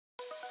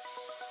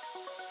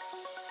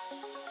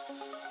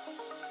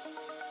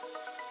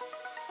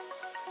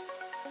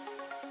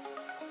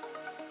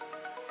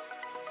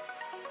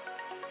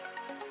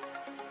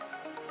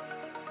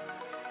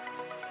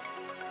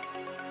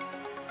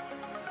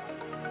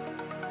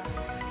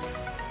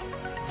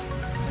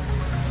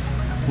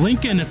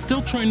Lincoln is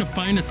still trying to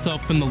find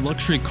itself in the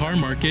luxury car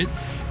market,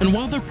 and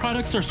while their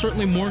products are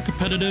certainly more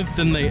competitive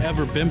than they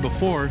ever been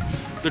before,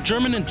 the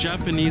German and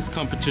Japanese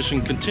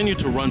competition continue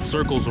to run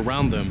circles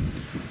around them.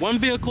 One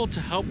vehicle to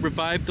help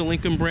revive the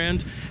Lincoln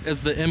brand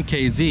is the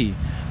MKZ.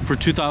 For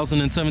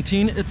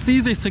 2017, it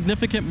sees a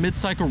significant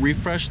mid-cycle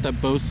refresh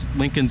that boasts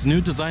Lincoln's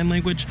new design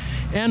language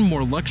and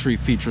more luxury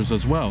features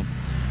as well.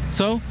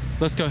 So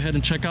let's go ahead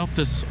and check out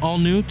this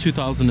all-new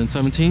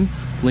 2017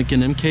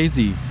 Lincoln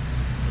MKZ.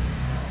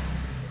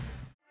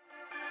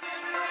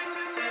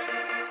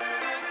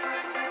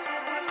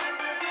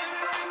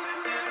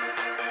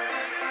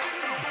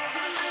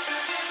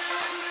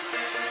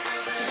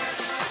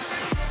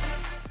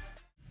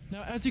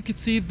 Now, as you can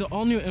see, the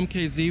all-new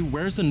MKZ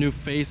wears a new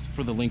face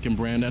for the Lincoln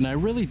brand, and I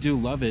really do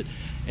love it.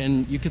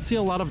 And you can see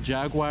a lot of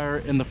Jaguar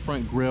in the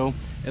front grille,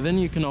 and then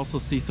you can also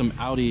see some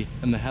Audi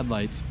in the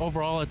headlights.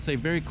 Overall, it's a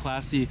very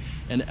classy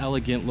and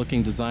elegant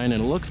looking design,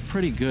 and it looks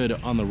pretty good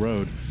on the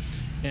road.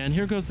 And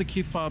here goes the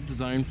key fob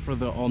design for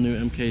the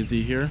all-new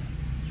MKZ here.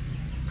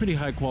 Pretty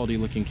high quality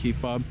looking key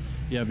fob.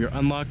 You have your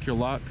unlock, your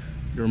lock,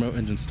 your remote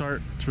engine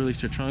start to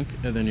release your trunk,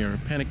 and then your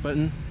panic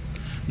button.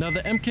 Now,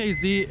 the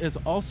MKZ is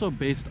also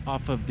based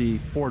off of the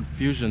Ford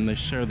Fusion. They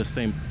share the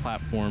same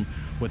platform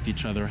with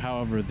each other.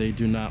 However, they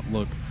do not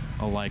look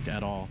alike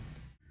at all.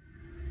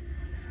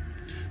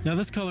 Now,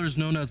 this color is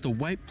known as the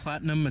white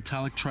platinum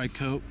metallic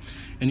tri-coat,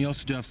 and you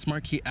also do have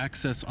smart key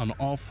access on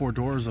all 4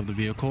 doors of the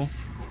vehicle.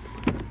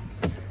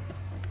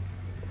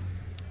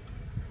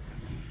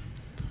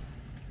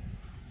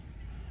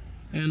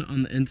 And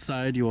on the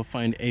inside, you will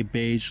find a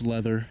beige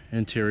leather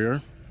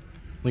interior.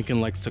 Lincoln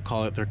likes to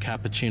call it their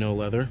cappuccino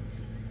leather.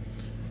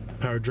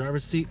 Power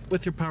driver's seat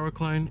with your power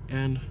recline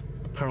and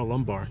power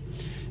lumbar.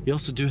 You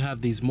also do have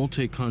these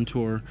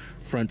multi-contour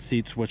front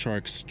seats, which are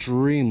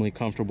extremely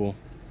comfortable.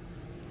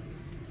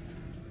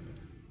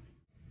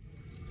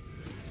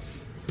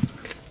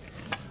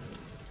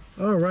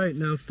 All right,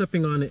 now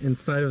stepping on the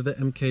inside of the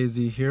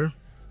MKZ here.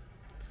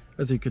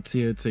 As you can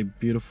see, it's a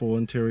beautiful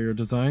interior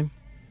design.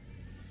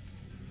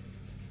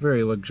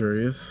 Very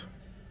luxurious.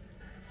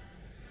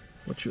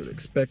 What you would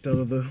expect out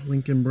of the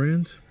Lincoln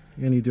brand.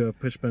 And you do have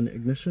push button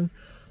ignition.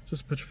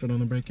 Just put your foot on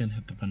the brake and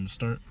hit the button to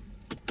start.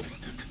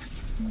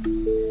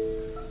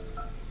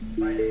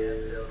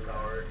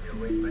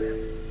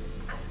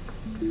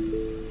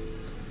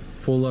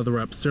 Full leather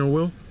wrapped steering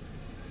wheel.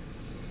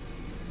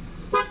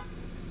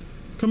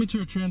 Coming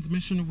to a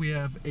transmission, we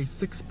have a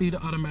 6-speed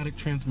automatic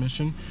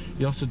transmission.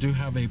 You also do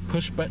have a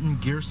push button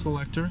gear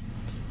selector.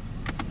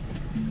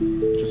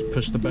 Just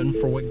push the button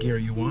for what gear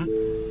you want.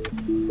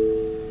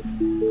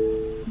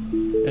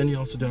 And you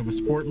also do have a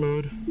sport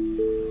mode,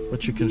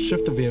 which you can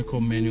shift the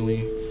vehicle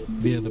manually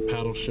via the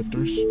paddle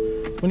shifters.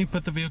 When you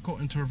put the vehicle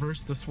into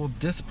reverse, this will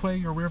display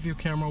your rear view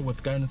camera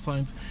with guidance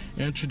lines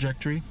and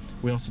trajectory.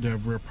 We also do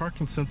have rear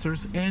parking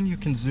sensors, and you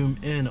can zoom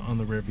in on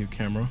the rear view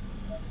camera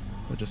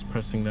by just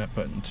pressing that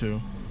button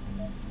too.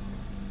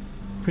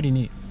 Pretty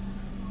neat.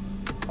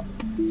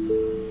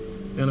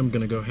 And I'm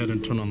gonna go ahead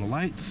and turn on the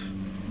lights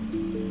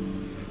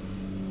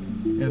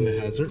and the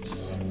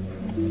hazards.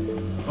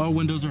 All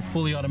windows are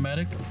fully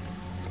automatic.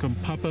 Go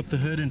pop up the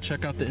hood and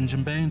check out the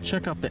engine bay and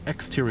check out the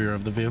exterior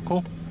of the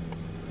vehicle.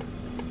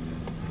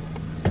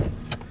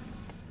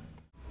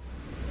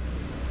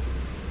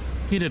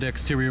 Heated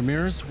exterior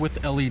mirrors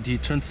with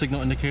LED turn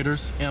signal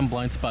indicators and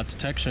blind spot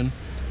detection.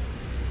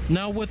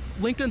 Now, with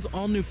Lincoln's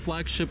all-new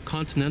flagship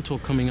Continental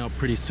coming out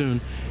pretty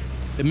soon,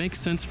 it makes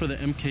sense for the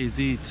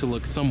MKZ to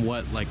look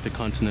somewhat like the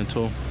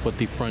Continental with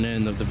the front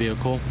end of the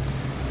vehicle.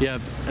 You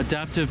have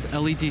adaptive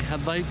LED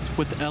headlights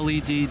with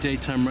LED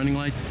daytime running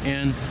lights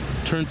and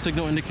turn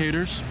signal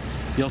indicators.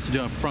 You also do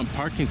have front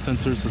parking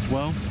sensors as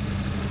well.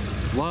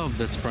 Love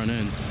this front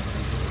end.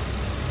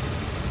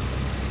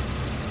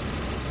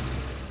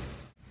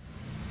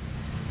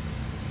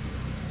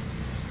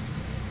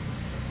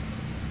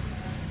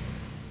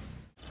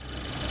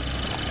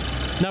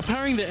 Now,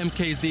 powering the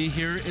MKZ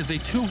here is a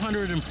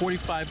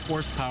 245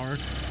 horsepower,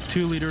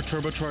 2-liter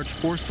turbocharged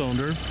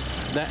 4-cylinder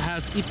that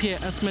has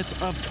EPA estimates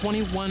of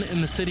 21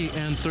 in the city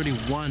and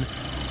 31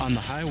 on the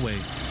highway.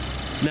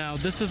 Now,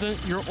 this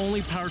isn't your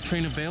only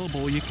powertrain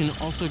available. You can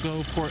also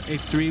go for a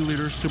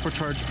 3-liter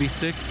supercharged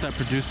V6 that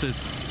produces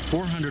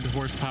 400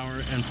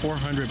 horsepower and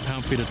 400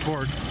 pound-feet of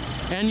torque.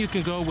 And you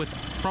can go with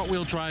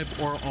front-wheel drive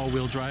or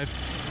all-wheel drive.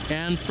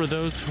 And for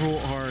those who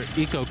are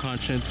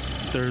eco-conscious,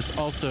 there's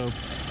also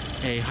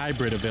a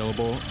hybrid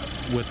available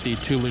with the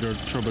 2-liter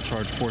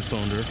turbocharged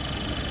 4-cylinder.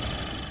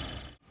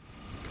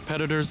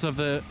 Competitors of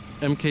the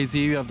MKZ,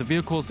 you have the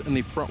vehicles in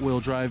the front-wheel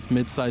drive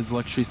mid-size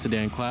luxury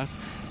sedan class.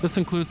 This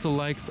includes the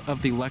likes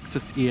of the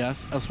Lexus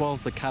ES as well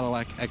as the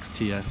Cadillac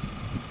XTS.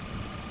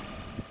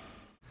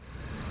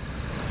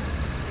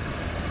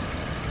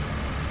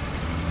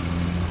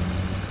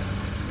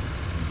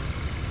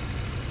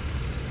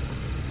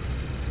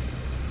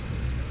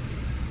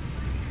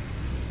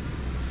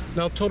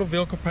 Now, total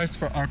vehicle price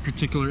for our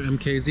particular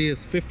MKZ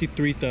is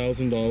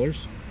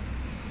 $53,000.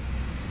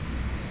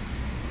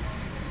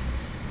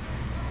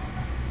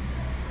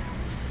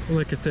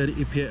 Like I said,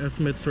 EPA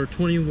estimates are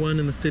 21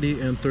 in the city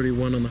and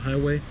 31 on the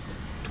highway,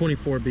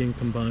 24 being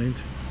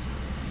combined.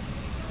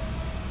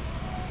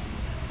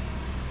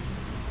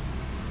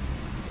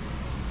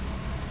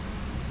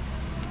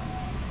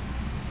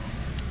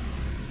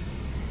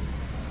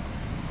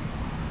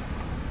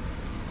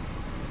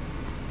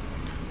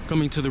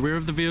 Coming to the rear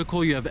of the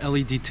vehicle, you have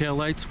LED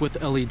taillights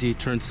with LED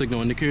turn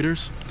signal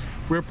indicators,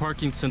 rear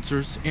parking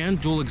sensors, and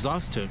dual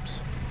exhaust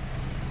tips.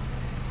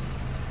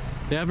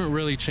 They haven't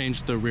really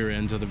changed the rear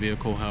end of the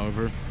vehicle,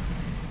 however.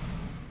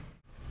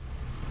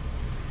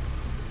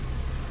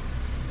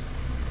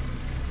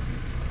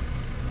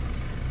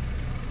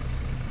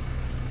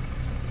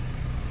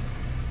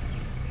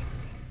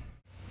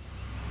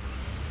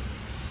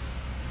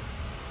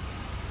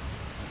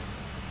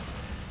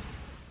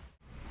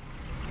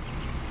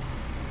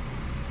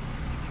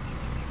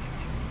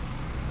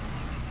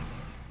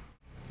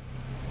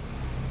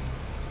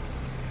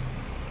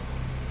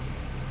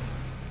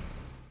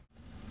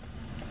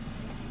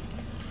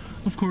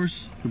 Of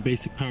course, your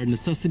basic power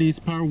necessities,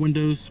 power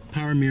windows,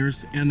 power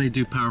mirrors, and they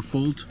do power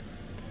fold.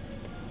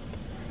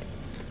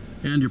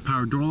 And your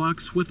power door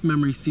locks with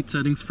memory seat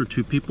settings for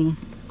 2 people,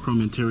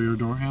 chrome interior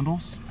door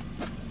handles.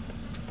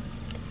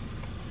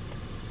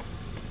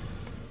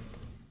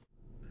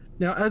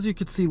 Now, as you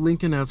can see,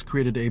 Lincoln has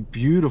created a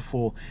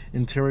beautiful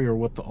interior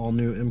with the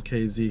all-new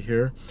MKZ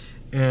here,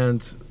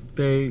 and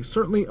they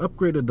certainly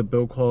upgraded the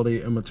build quality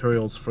and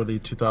materials for the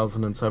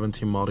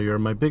 2017 model year.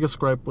 My biggest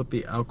gripe with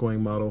the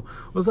outgoing model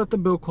was that the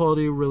build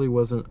quality really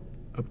wasn't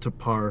up to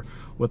par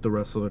with the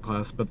rest of the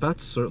class, but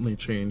that's certainly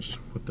changed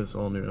with this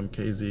all-new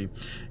MKZ.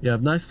 You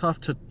have nice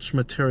soft touch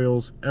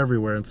materials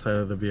everywhere inside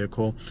of the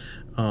vehicle.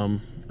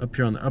 Up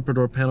here on the upper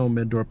door panel,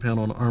 mid door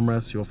panel, and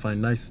armrest, you'll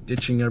find nice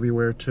stitching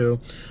everywhere too.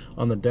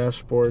 On the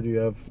dashboard, you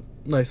have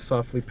nice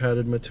softly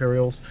padded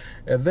materials,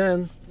 and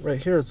then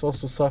right here it's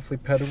also softly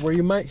padded where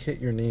you might hit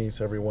your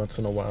knees every once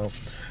in a while.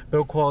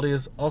 Build quality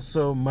is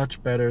also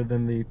much better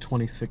than the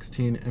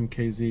 2016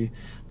 MKZ.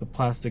 The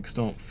plastics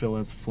don't feel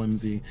as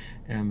flimsy,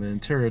 and the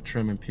interior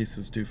trim and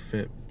pieces do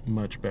fit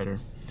much better.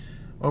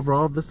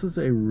 Overall, this is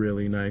a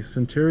really nice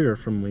interior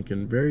from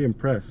Lincoln. Very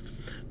impressed.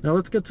 Now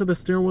let's get to the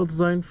steering wheel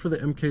design for the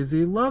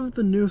MKZ. Love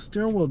the new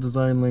steering wheel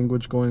design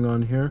language going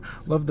on here.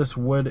 Love this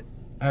wood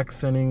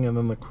accenting and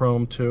then the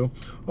chrome too.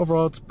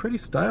 Overall, it's pretty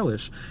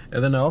stylish.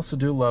 And then I also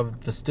do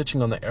love the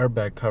stitching on the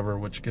airbag cover,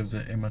 which gives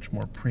it a much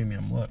more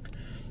premium look.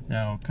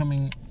 Now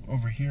coming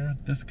over here,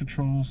 this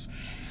controls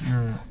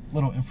your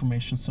little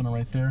information center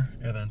right there,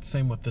 and then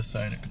same with this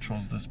side, it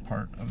controls this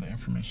part of the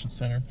information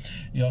center.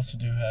 You also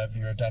do have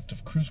your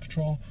adaptive cruise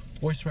control,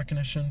 voice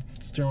recognition,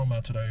 steering wheel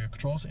mounted audio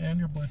controls, and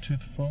your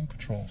Bluetooth phone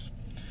controls.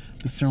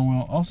 The steering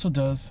wheel also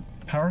does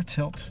power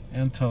tilt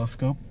and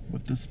telescope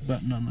with this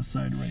button on the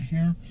side right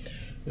here.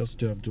 You also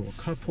do have dual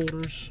cup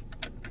holders,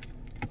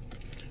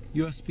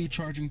 USB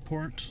charging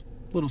port,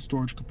 little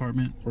storage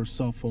compartment or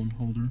cell phone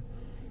holder.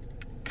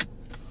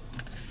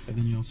 And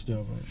then you also do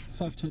have a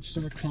soft touch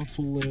center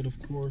console lid, of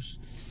course.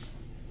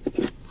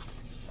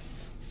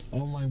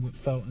 All line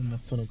width out in the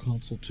center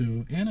console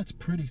too, and it's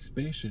pretty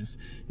spacious.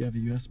 You have a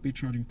USB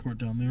charging port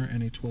down there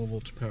and a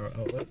 12-volt power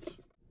outlet.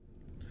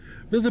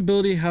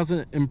 Visibility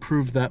hasn't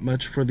improved that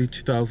much for the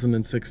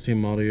 2016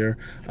 model year.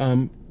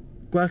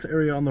 Glass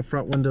area on the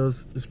front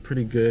windows is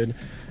pretty good,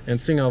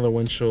 and seeing out of the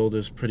windshield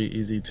is pretty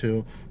easy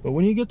too. But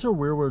when you get to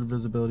rearward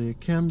visibility, it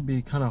can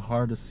be kind of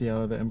hard to see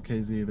out of the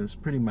MKZ. There's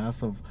pretty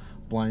massive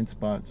blind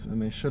spots, and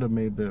they should have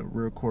made the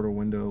rear quarter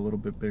window a little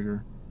bit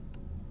bigger.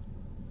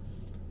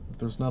 But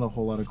there's not a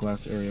whole lot of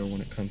glass area when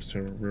it comes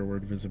to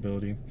rearward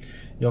visibility.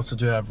 You also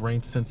do have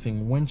rain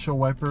sensing windshield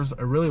wipers.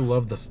 I really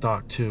love the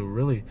stock too,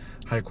 really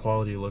high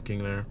quality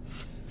looking there.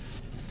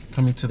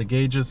 Coming to the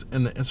gauges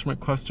and the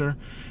instrument cluster,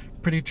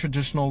 pretty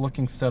traditional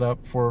looking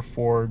setup for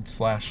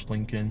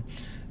Ford/Lincoln.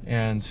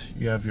 And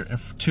you have your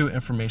 2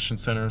 information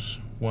centers,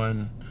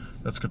 one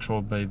that's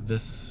controlled by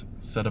this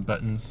set of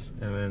buttons,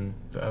 and then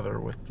the other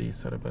with these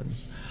set of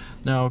buttons.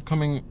 Now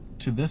coming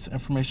to this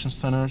information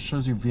center, it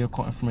shows you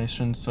vehicle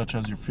information such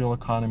as your fuel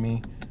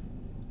economy,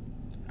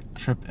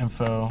 trip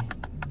info,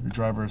 your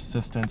driver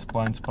assistance,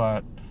 blind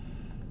spot,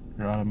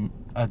 your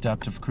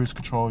adaptive cruise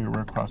control, your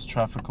rear cross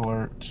traffic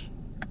alert,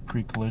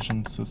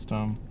 pre-collision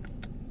system,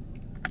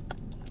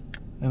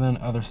 and then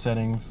other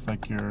settings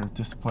like your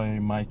display,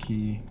 my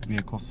key,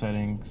 vehicle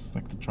settings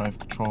like the drive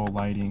control,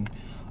 lighting,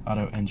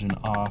 auto engine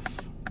off,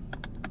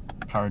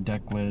 power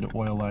deck lid,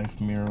 oil life,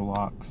 mirror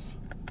locks.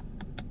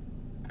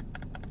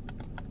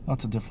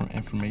 Lots of different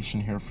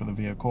information here for the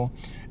vehicle.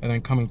 And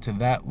then coming to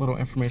that little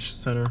information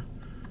center,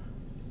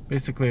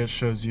 basically it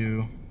shows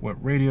you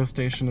what radio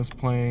station is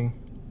playing.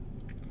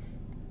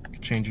 You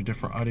can change your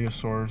different audio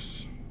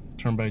source,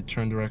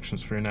 turn-by-turn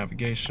directions for your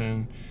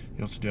navigation.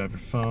 You also do have your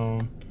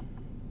phone,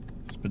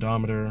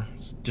 speedometer,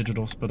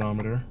 digital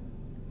speedometer.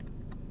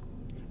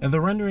 And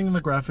the rendering and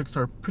the graphics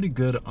are pretty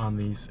good on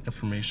these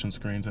information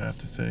screens, I have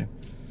to say.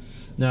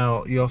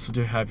 Now, you also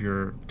do have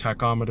your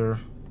tachometer,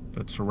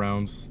 that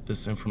surrounds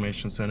this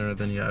information center.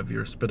 Then you have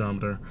your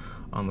speedometer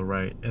on the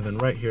right, and then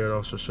right here it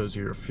also shows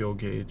you your fuel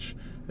gauge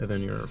and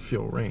then your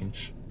fuel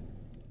range.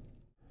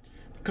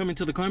 Coming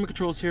to the climate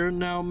controls here.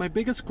 Now, my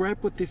biggest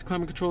gripe with these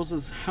climate controls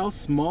is how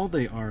small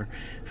they are.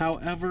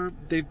 However,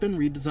 they've been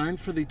redesigned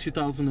for the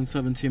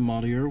 2017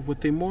 model year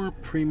with a more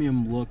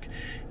premium look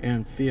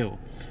and feel.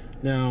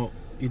 Now,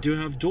 you do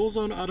have dual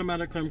zone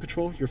automatic climate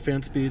control. Your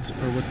fan speeds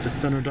are with the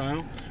center dial.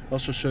 It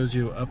also shows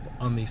you up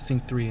on the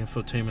Sync 3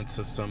 infotainment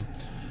system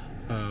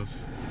of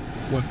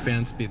what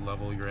fan speed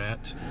level you're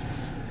at.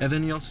 And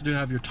then you also do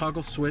have your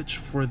toggle switch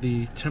for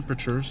the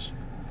temperatures.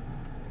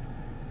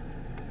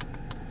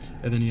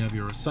 And then you have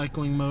your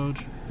recycling mode,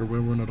 your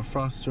rear window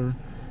defroster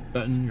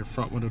button, your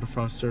front window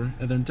defroster.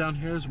 And then down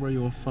here is where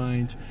you will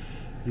find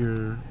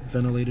your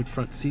ventilated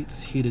front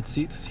seats, heated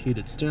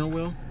steering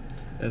wheel.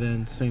 And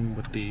then same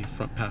with the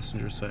front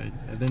passenger side.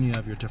 And then you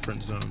have your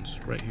different zones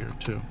right here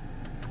too.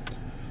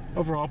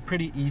 Overall,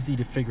 pretty easy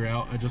to figure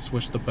out. I just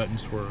wish the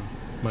buttons were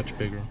much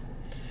bigger.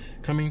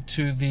 Coming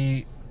to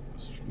the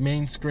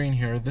main screen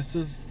here, this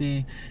is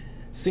the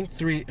Sync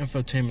 3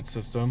 infotainment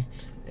system,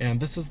 and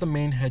this is the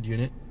main head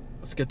unit.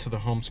 Let's get to the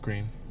home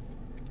screen.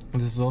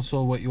 This is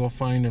also what you will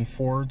find in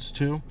Fords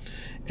too,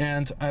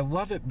 and I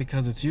love it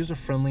because it's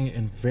user-friendly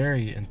and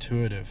very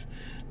intuitive.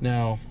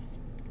 Now,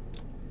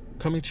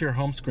 coming to your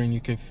home screen,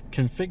 you can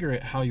configure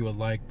it how you would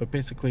like, but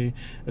basically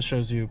it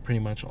shows you pretty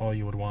much all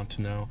you would want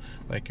to know,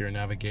 like your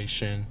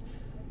navigation,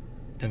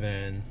 and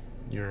then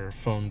your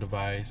phone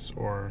device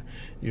or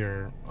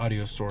your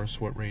audio source,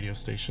 what radio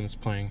station is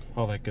playing,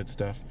 all that good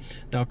stuff.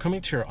 Now,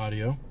 coming to your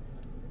audio,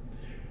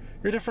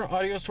 your different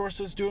audio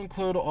sources do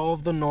include all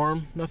of the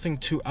norm, nothing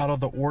too out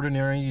of the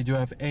ordinary. You do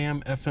have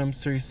AM, FM,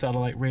 Sirius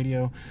satellite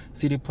radio,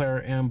 CD player,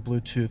 and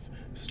Bluetooth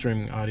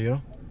streaming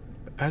audio.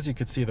 As you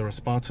can see, the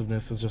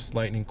responsiveness is just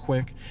lightning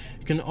quick.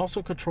 You can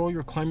also control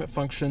your climate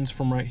functions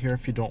from right here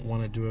if you don't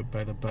want to do it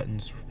by the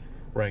buttons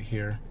right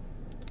here.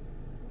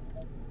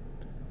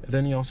 And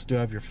then you also do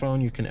have your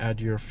phone. You can add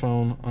your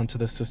phone onto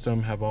the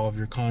system, have all of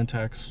your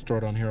contacts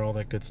stored on here, all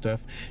that good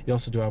stuff. You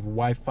also do have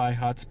Wi-Fi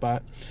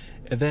hotspot.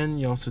 And then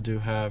you also do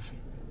have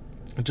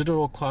a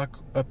digital clock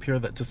up here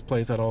that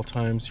displays at all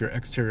times your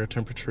exterior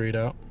temperature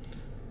readout.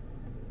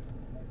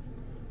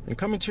 And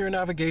coming to your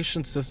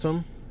navigation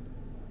system,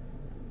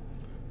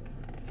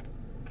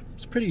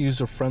 it's pretty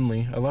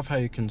user-friendly. I love how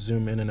you can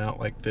zoom in and out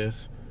like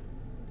this.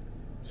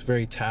 It's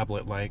very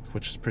tablet-like,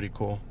 which is pretty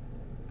cool.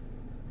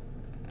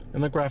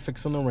 And the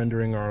graphics and the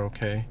rendering are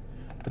okay,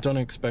 but don't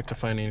expect to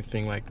find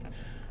anything like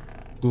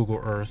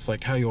Google Earth,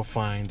 like how you'll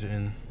find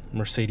in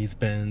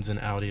Mercedes-Benz and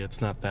Audi.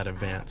 It's not that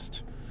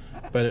advanced,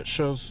 but it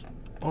shows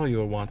all you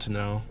will want to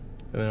know.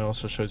 And then it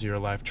also shows you your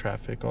live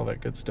traffic, all that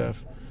good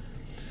stuff.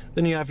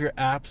 Then you have your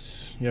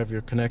apps. You have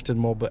your connected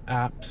mobile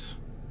apps,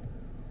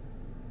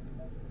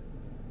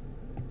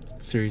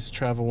 Sirius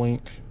Travel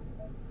Link.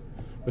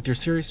 With your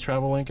Sirius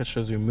Travel Link, it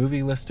shows you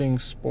movie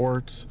listings,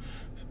 sports,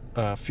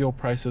 fuel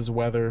prices,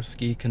 weather,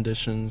 ski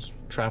conditions,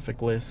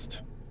 traffic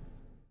list.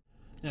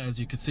 Yeah, as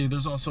you can see,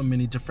 there's also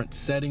many different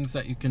settings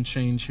that you can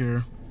change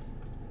here.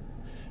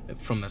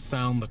 From the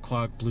sound, the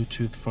clock,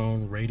 Bluetooth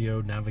phone, radio,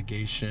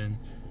 navigation,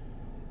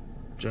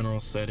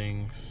 general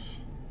settings,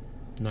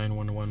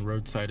 911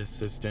 roadside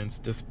assistance,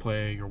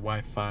 display, your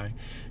Wi-Fi.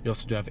 You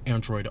also do have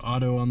Android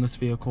Auto on this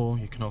vehicle.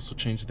 You can also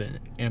change the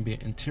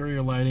ambient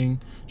interior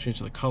lighting, change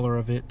the color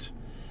of it,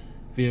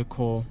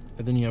 vehicle,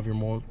 and then you have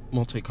your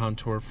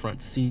multi-contour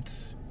front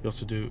seats. You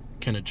also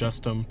can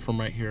adjust them from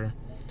right here.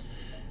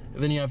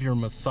 And then you have your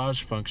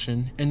massage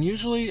function, and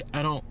usually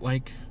I don't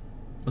like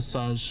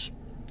massage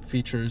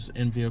features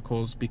in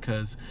vehicles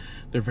because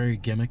they're very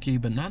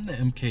gimmicky, but not in the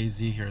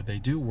MKZ here. They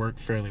do work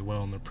fairly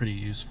well and they're pretty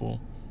useful.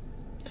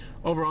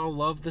 Overall,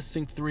 love the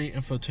Sync 3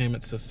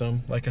 infotainment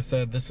system. Like I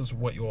said, this is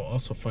what you will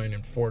also find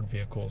in Ford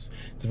vehicles.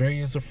 It's very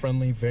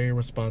user-friendly, very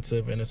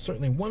responsive, and it's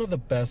certainly one of the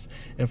best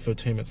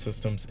infotainment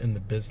systems in the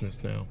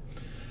business now.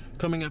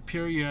 Coming up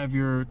here, you have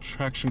your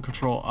traction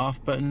control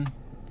off button,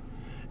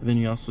 and then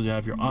you also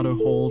have your auto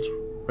hold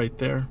right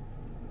there.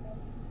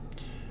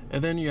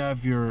 And then you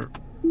have your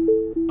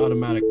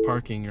automatic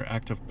parking, your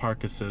active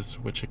park assist,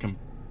 which it can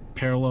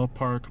parallel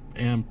park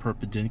and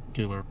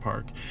perpendicular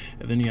park.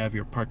 And then you have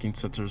your parking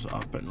sensors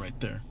off button right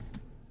there.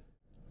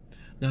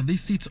 Now,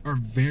 these seats are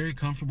very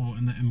comfortable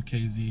in the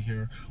MKZ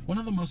here. One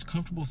of the most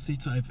comfortable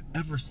seats I've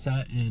ever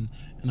sat in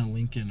a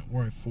Lincoln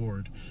or a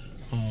Ford.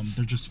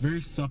 They're just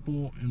very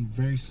supple and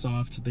very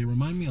soft. They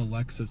remind me of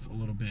Lexus a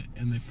little bit,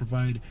 and they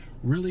provide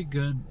really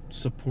good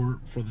support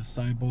for the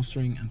side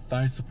bolstering, and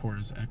thigh support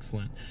is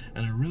excellent.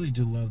 And I really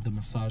do love the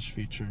massage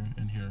feature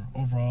in here.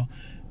 Overall,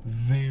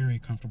 very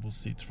comfortable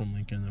seats from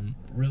Lincoln. I'm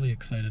really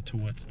excited to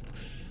what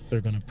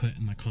they're going to put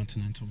in the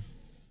Continental.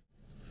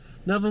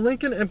 Now, the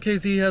Lincoln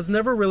MKZ has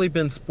never really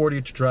been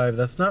sporty to drive.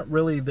 That's not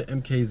really the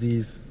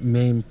MKZ's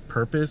main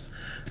purpose.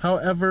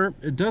 However,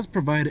 it does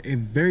provide a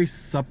very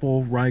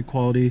supple ride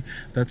quality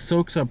that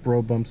soaks up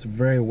road bumps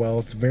very well.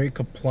 It's very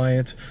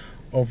compliant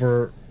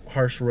over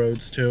harsh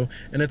roads too,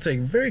 and it's a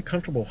very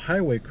comfortable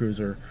highway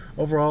cruiser.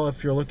 Overall,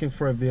 if you're looking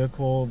for a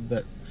vehicle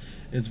that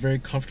is very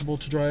comfortable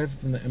to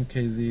drive, then the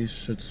MKZ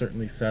should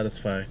certainly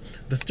satisfy.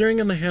 The steering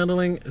and the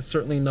handling is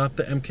certainly not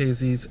the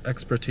MKZ's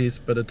expertise,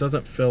 but it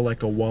doesn't feel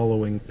like a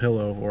wallowing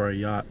pillow or a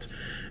yacht.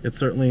 It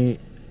certainly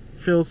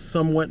feels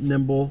somewhat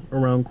nimble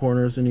around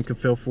corners, and you can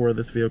feel for where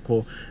this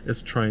vehicle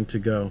is trying to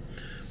go.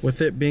 With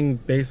it being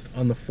based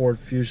on the Ford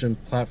Fusion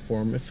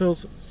platform, it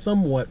feels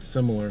somewhat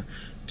similar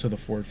to the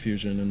Ford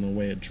Fusion in the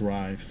way it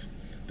drives.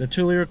 The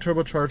 2-liter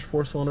turbocharged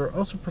 4-cylinder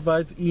also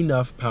provides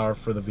enough power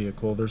for the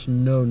vehicle. There's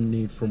no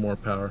need for more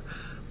power.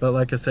 But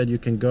like I said, you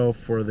can go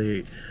for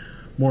the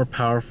more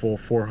powerful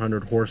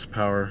 400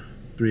 horsepower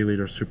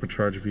 3-liter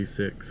supercharged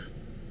V6.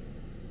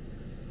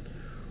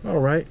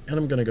 Alright, and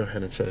I'm going to go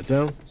ahead and shut it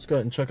down. Let's go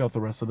ahead and check out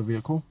the rest of the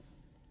vehicle.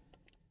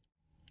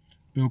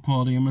 Build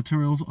quality and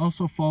materials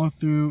also follow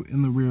through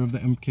in the rear of the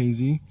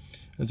MKZ.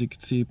 As you can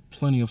see,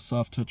 plenty of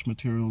soft touch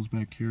materials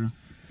back here.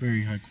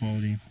 Very high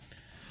quality.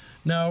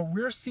 Now,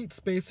 rear seat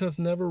space has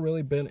never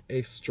really been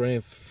a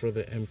strength for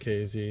the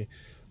MKZ.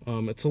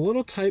 It's a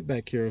little tight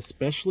back here,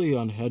 especially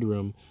on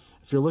headroom.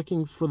 If you're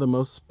looking for the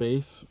most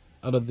space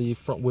out of the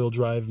front-wheel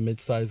drive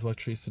mid-size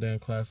luxury sedan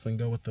class, then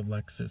go with the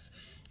Lexus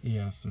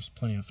ES. There's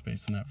plenty of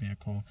space in that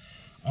vehicle.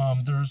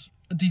 There's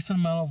a decent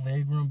amount of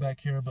leg room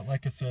back here, but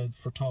like I said,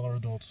 for taller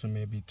adults, it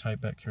may be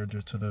tight back here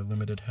due to the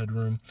limited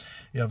headroom.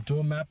 You have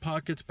dual map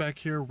pockets back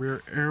here,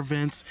 rear air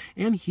vents,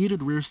 and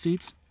heated rear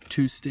seats,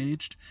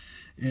 2-staged,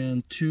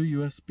 and 2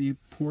 USB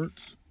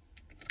ports,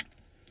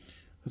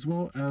 as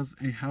well as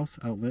a house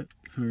outlet,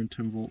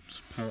 110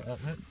 volts power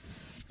outlet.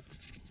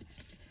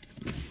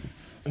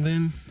 And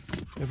then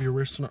you have your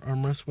rear center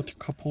armrest with your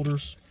cup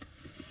holders,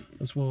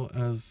 as well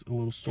as a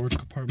little storage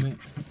compartment.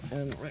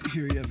 And right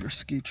here you have your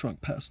ski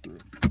trunk pass-through.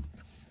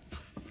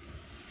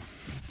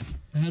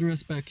 The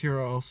headrests back here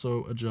are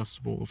also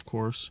adjustable, of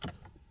course,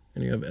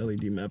 and you have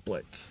LED map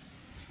lights.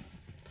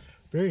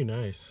 Very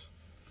nice.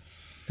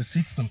 The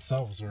seats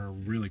themselves are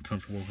really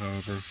comfortable,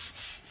 however.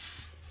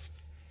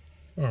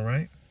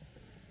 Alright.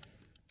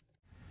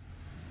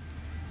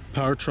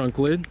 Power trunk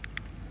lid.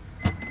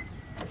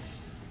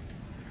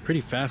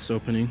 Pretty fast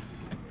opening.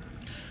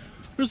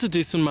 There's a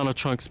decent amount of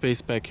trunk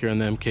space back here in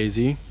the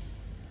MKZ.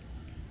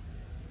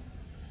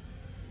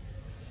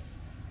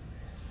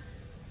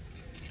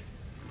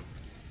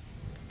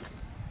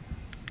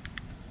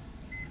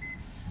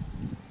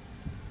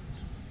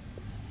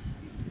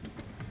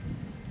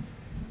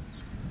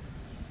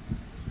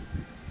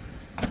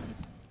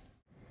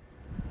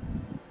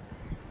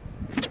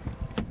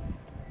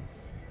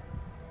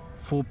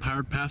 Full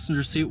powered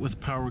passenger seat with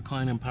power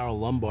recline and power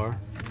lumbar.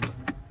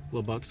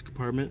 Glove box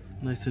compartment,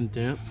 nice and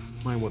damp,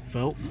 lined with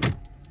felt.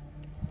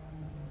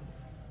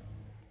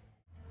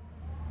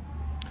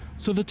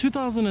 So the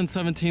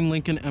 2017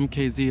 Lincoln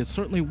MKZ is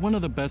certainly one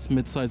of the best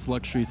midsize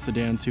luxury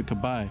sedans you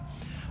could buy.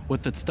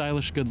 With its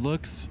stylish good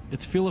looks,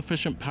 its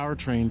fuel-efficient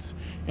powertrains,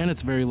 and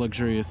its very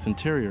luxurious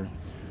interior.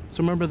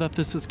 So remember that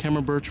this is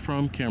Cameron Birch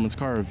from Cameron's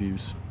Car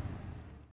Reviews.